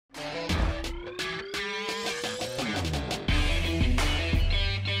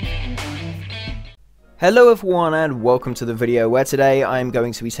Hello everyone and welcome to the video where today I am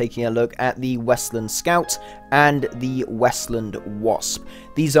going to be taking a look at the Westland Scout and the Westland Wasp.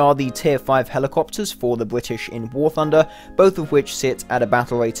 These are the tier 5 helicopters for the British in War Thunder, both of which sit at a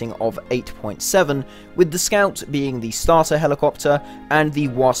battle rating of 8.7, with the Scout being the starter helicopter and the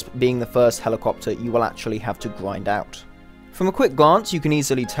Wasp being the first helicopter you will actually have to grind out. From a quick glance, you can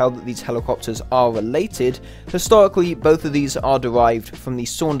easily tell that these helicopters are related. Historically, both of these are derived from the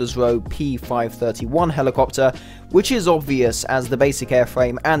Saunders Roe P531 helicopter, which is obvious as the basic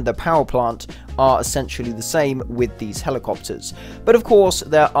airframe and the power plant are essentially the same with these helicopters. But of course,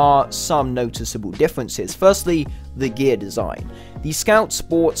 there are some noticeable differences. Firstly, the gear design. The Scout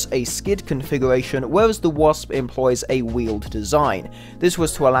sports a skid configuration, whereas the Wasp employs a wheeled design. This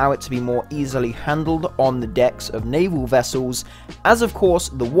was to allow it to be more easily handled on the decks of naval vessels, as of course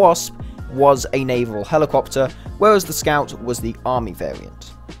the Wasp was a naval helicopter, whereas the Scout was the army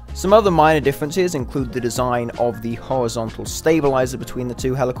variant. Some other minor differences include the design of the horizontal stabilizer between the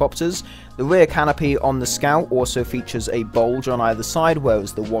two helicopters. The rear canopy on the Scout also features a bulge on either side,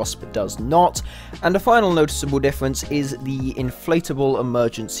 whereas the Wasp does not. And a final noticeable difference is the inflatable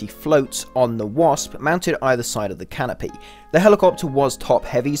emergency floats on the Wasp, mounted either side of the canopy. The helicopter was top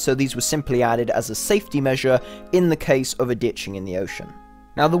heavy, so these were simply added as a safety measure in the case of a ditching in the ocean.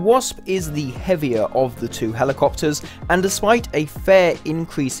 Now, the Wasp is the heavier of the two helicopters, and despite a fair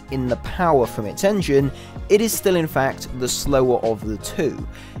increase in the power from its engine, it is still in fact the slower of the two.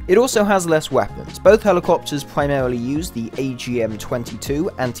 It also has less weapons. Both helicopters primarily use the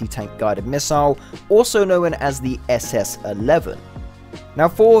AGM-22 anti-tank guided missile, also known as the SS-11. Now,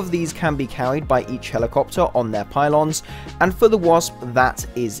 4 of these can be carried by each helicopter on their pylons, and for the Wasp, that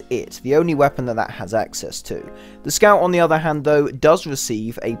is it, the only weapon that has access to. The Scout, on the other hand, though, does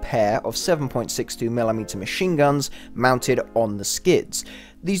receive a pair of 7.62mm machine guns mounted on the skids.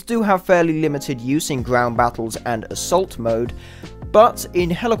 These do have fairly limited use in ground battles and assault mode, but in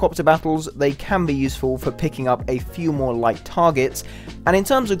helicopter battles they can be useful for picking up a few more light targets, and in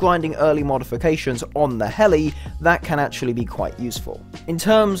terms of grinding early modifications on the heli, that can actually be quite useful. In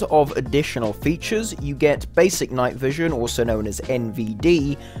terms of additional features, you get basic night vision, also known as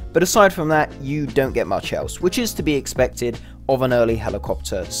NVD, but aside from that you don't get much else, which is to be expected of an early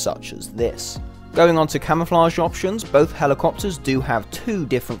helicopter such as this. Going on to camouflage options, both helicopters do have 2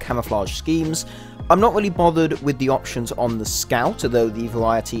 different camouflage schemes. I'm not really bothered with the options on the Scout, although the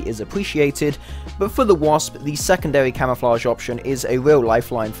variety is appreciated, but for the Wasp, the secondary camouflage option is a real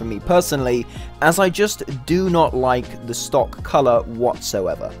lifeline for me personally, as I just do not like the stock colour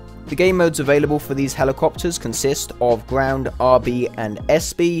whatsoever. The game modes available for these helicopters consist of ground, RB and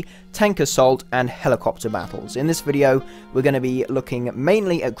SB, tank assault and helicopter battles. In this video, we're going to be looking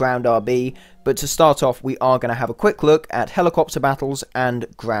mainly at ground RB, but to start off we are going to have a quick look at helicopter battles and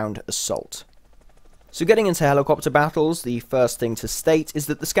ground assault. So getting into helicopter battles, the first thing to state is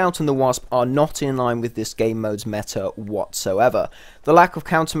that the Scout and the Wasp are not in line with this game mode's meta whatsoever. The lack of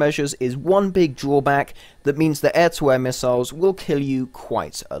countermeasures is one big drawback that means that air-to-air missiles will kill you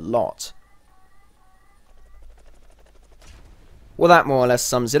quite a lot. Well, that more or less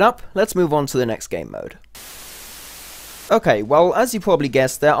sums it up. Let's move on to the next game mode. Okay, well, as you probably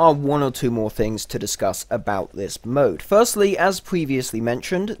guessed, there are 1 or 2 more things to discuss about this mode. Firstly, as previously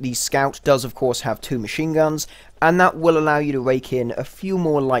mentioned, the Scout does of course have 2 machine guns, and that will allow you to rake in a few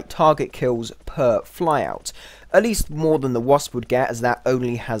more light target kills per flyout. At least more than the Wasp would get, as that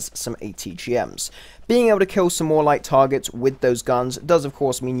only has some ATGMs. Being able to kill some more light targets with those guns does of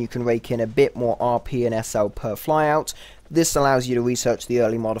course mean you can rake in a bit more RP and SL per flyout. This allows you to research the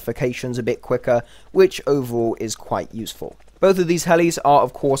early modifications a bit quicker, which overall is quite useful. Both of these helis are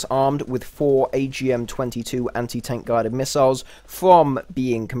of course armed with 4 AGM-22 anti-tank guided missiles from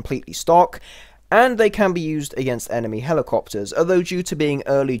being completely stock, and they can be used against enemy helicopters, although due to being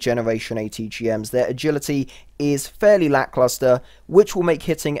early generation ATGMs, their agility is fairly lackluster, which will make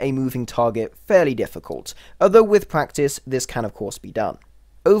hitting a moving target fairly difficult, although with practice this can of course be done.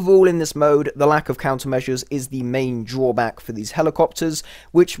 Overall in this mode, the lack of countermeasures is the main drawback for these helicopters,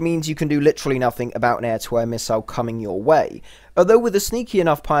 which means you can do literally nothing about an air-to-air missile coming your way. Although with a sneaky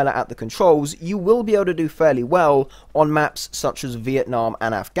enough pilot at the controls, you will be able to do fairly well on maps such as Vietnam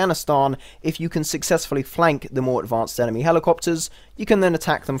and Afghanistan. If you can successfully flank the more advanced enemy helicopters, you can then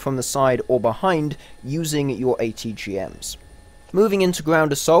attack them from the side or behind using your ATGMs. Moving into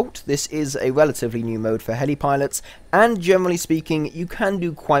ground assault, this is a relatively new mode for heli pilots, and generally speaking, you can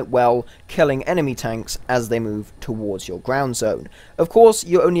do quite well killing enemy tanks as they move towards your ground zone. Of course,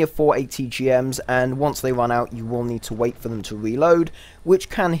 you only have 4 ATGMs, and once they run out, you will need to wait for them to reload, which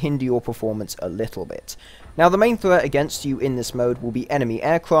can hinder your performance a little bit. Now the main threat against you in this mode will be enemy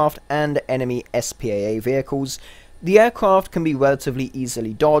aircraft and enemy SPAA vehicles. The aircraft can be relatively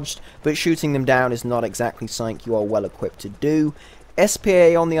easily dodged, but shooting them down is not exactly something you are well equipped to do.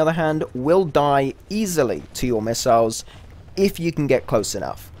 SPAA, on the other hand, will die easily to your missiles if you can get close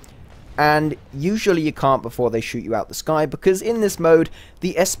enough. And usually you can't before they shoot you out the sky, because in this mode,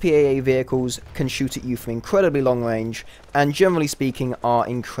 the SPAA vehicles can shoot at you from incredibly long range, and generally speaking are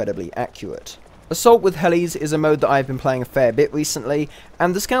incredibly accurate. Assault with helis is a mode that I've been playing a fair bit recently,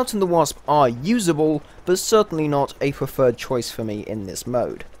 and the Scout and the Wasp are usable, but certainly not a preferred choice for me in this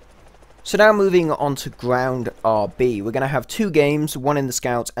mode. So now moving on to Ground RB, we're going to have 2 games, one in the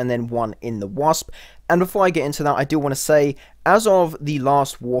Scout and then one in the Wasp. And before I get into that, I do want to say, as of the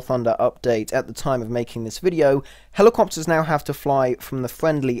last War Thunder update at the time of making this video, helicopters now have to fly from the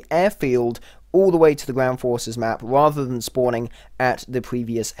friendly airfield all the way to the ground forces map rather than spawning at the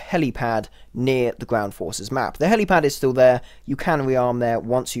previous helipad near the ground forces map. The helipad is still there, you can rearm there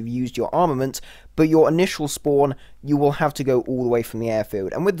once you've used your armament, but your initial spawn you will have to go all the way from the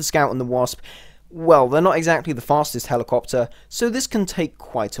airfield. And with the Scout and the Wasp, well, they're not exactly the fastest helicopter, so this can take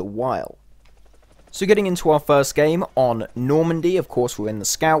quite a while. So getting into our first game on Normandy, of course we're in the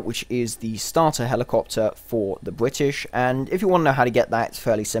Scout, which is the starter helicopter for the British, and if you want to know how to get that, it's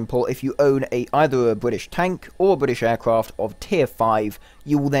fairly simple. If you own either a British tank or a British aircraft of tier 5,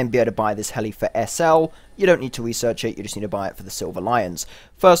 you will then be able to buy this heli for SL. You don't need to research it, you just need to buy it for the Silver Lions.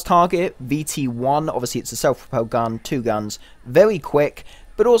 First target, VT1, obviously it's a self-propelled gun, 2 guns, very quick,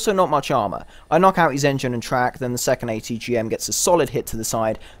 but also not much armor. I knock out his engine and track, then the second ATGM gets a solid hit to the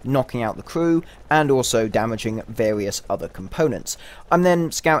side, knocking out the crew, and also damaging various other components. I'm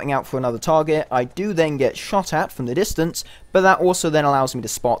then scouting out for another target. I do then get shot at from the distance, but that also then allows me to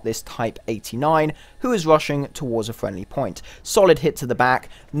spot this Type 89, who is rushing towards a friendly point. Solid hit to the back,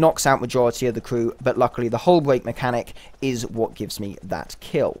 knocks out majority of the crew, but luckily the hull brake mechanic is what gives me that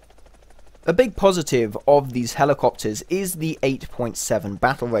kill. A big positive of these helicopters is the 8.7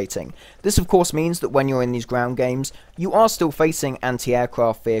 battle rating. This of course means that when you're in these ground games, you are still facing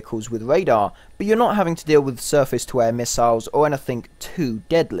anti-aircraft vehicles with radar, but you're not having to deal with surface-to-air missiles or anything too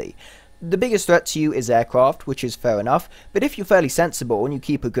deadly. The biggest threat to you is aircraft, which is fair enough, but if you're fairly sensible and you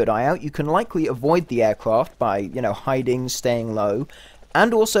keep a good eye out, you can likely avoid the aircraft by, hiding, staying low,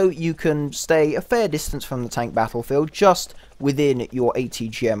 and also you can stay a fair distance from the tank battlefield, just within your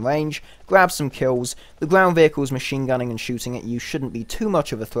ATGM range, grab some kills. The ground vehicles machine gunning and shooting at you shouldn't be too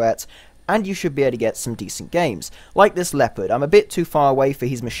much of a threat, and you should be able to get some decent games. Like this Leopard, I'm a bit too far away for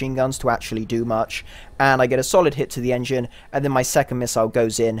his machine guns to actually do much, and I get a solid hit to the engine, and then my second missile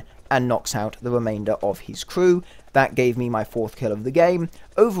goes in and knocks out the remainder of his crew. That gave me my 4th kill of the game.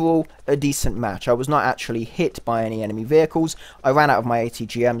 Overall, a decent match. I was not actually hit by any enemy vehicles. I ran out of my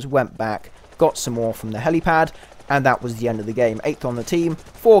ATGMs, went back, got some more from the helipad, and that was the end of the game. 8th on the team,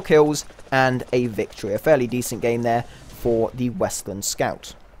 4 kills, and a victory. A fairly decent game there for the Westland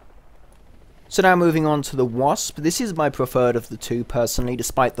Scout. So now moving on to the Wasp. This is my preferred of the two personally,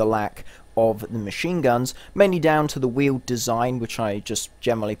 despite the lack of the machine guns, mainly down to the wheel design, which I just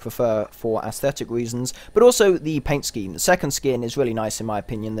generally prefer for aesthetic reasons, but also the paint scheme. The second skin is really nice in my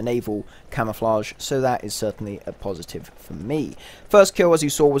opinion, the naval camouflage, so that is certainly a positive for me. First kill, as you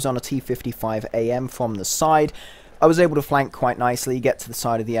saw, was on a T-55AM from the side. I was able to flank quite nicely, get to the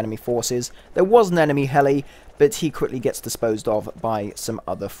side of the enemy forces. There was an enemy heli, but he quickly gets disposed of by some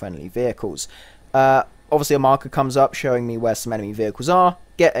other friendly vehicles. Obviously a marker comes up showing me where some enemy vehicles are,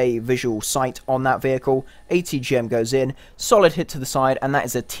 get a visual sight on that vehicle, ATGM goes in, solid hit to the side, and that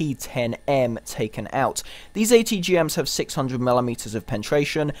is a T-10M taken out. These ATGMs have 600mm of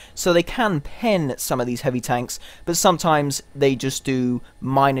penetration, so they can pen some of these heavy tanks, but sometimes they just do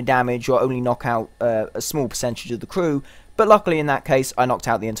minor damage or only knock out a small percentage of the crew. But luckily in that case, I knocked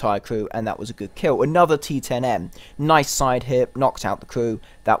out the entire crew, and that was a good kill. Another T-10M, nice side hit, knocked out the crew,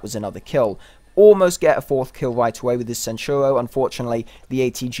 that was another kill. Almost get a 4th kill right away with this Centuro. Unfortunately,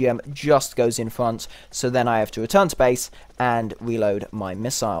 the ATGM just goes in front, so then I have to return to base and reload my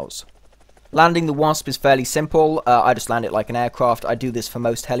missiles. Landing the Wasp is fairly simple. I just land it like an aircraft. I do this for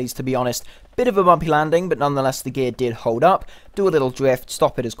most helis, to be honest. Bit of a bumpy landing, but nonetheless the gear did hold up. Do a little drift,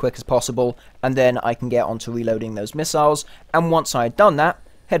 stop it as quick as possible, and then I can get onto reloading those missiles. And once I had done that,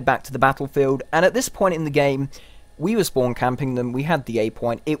 head back to the battlefield. And at this point in the game, we were spawn camping them, we had the A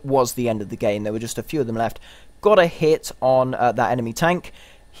point, it was the end of the game, there were just a few of them left. Got a hit on that enemy tank,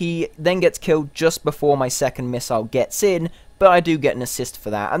 he then gets killed just before my second missile gets in, but I do get an assist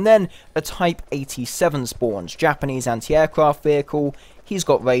for that. And then a Type 87 spawns, Japanese anti-aircraft vehicle. he's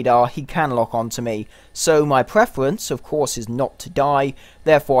got radar, he can lock onto me, so my preference, of course, is not to die,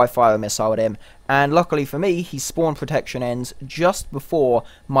 therefore I fire a missile at him, and luckily for me, his spawn protection ends just before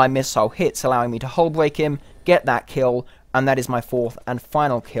my missile hits, allowing me to hull break him, get that kill, and that is my 4th and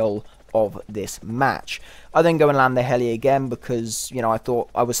final kill of this match. I then go and land the heli again because, you know,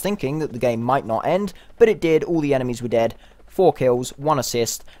 I was thinking that the game might not end, but it did. All the enemies were dead. 4 kills, 1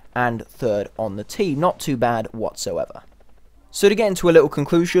 assist, and 3rd on the team. Not too bad whatsoever. So to get into a little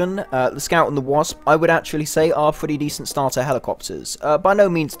conclusion, the Scout and the Wasp, I would actually say, are pretty decent starter helicopters. By no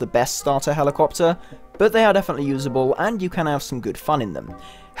means the best starter helicopter, but they are definitely usable, and you can have some good fun in them.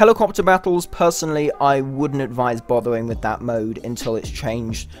 Helicopter battles, personally, I wouldn't advise bothering with that mode until it's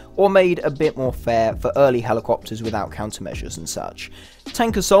changed, or made a bit more fair for early helicopters without countermeasures and such.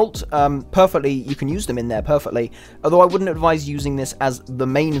 Tank Assault, perfectly, you can use them in there perfectly, although I wouldn't advise using this as the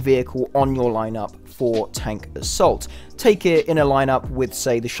main vehicle on your lineup for Tank Assault. Take it in a lineup with,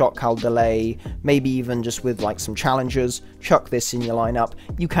 say, the Shot Cal Delay, maybe even just with like some challengers, chuck this in your lineup,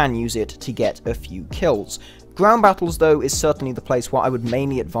 you can use it to get a few kills. Ground battles, though, is certainly the place where I would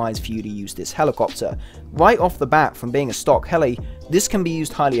mainly advise for you to use this helicopter. Right off the bat, from being a stock heli, this can be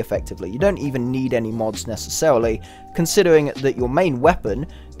used highly effectively. You don't even need any mods necessarily, considering that your main weapon,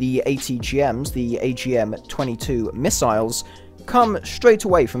 the ATGMs, the AGM-22 missiles, come straight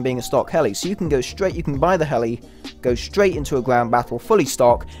away from being a stock heli, so you can go straight, you can buy the heli, go straight into a ground battle fully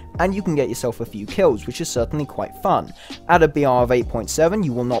stock, and you can get yourself a few kills, which is certainly quite fun. At a BR of 8.7,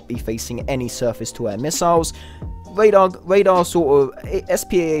 you will not be facing any surface-to-air missiles. Radar sort of,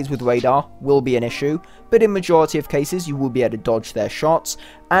 SPAs with radar will be an issue, but in majority of cases you will be able to dodge their shots,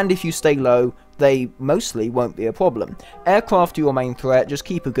 and if you stay low, they mostly won't be a problem. Aircraft are your main threat, just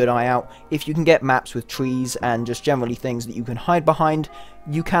keep a good eye out. If you can get maps with trees and just generally things that you can hide behind,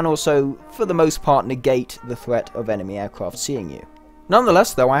 you can also, for the most part, negate the threat of enemy aircraft seeing you.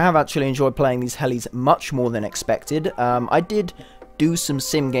 Nonetheless, though, I have actually enjoyed playing these helis much more than expected. I did do some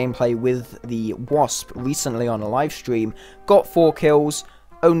sim gameplay with the Wasp recently on a live stream, got 4 kills,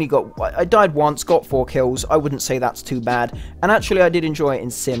 I died once, got 4 kills, I wouldn't say that's too bad, and actually I did enjoy it in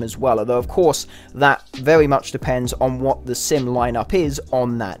sim as well, although of course that very much depends on what the sim lineup is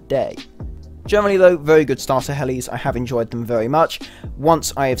on that day. Generally though, very good starter helis, I have enjoyed them very much.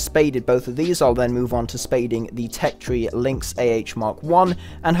 Once I have spaded both of these, I'll then move on to spading the Tech Tree Lynx Mk.1,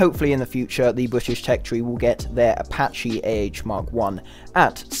 and hopefully in the future the British Tech Tree will get their Apache Mk.1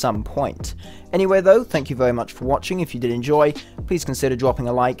 at some point. Anyway though, thank you very much for watching. If you did enjoy, please consider dropping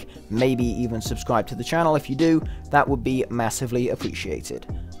a like, maybe even subscribe to the channel if you do, that would be massively appreciated.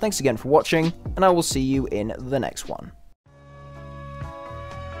 Thanks again for watching, and I will see you in the next one.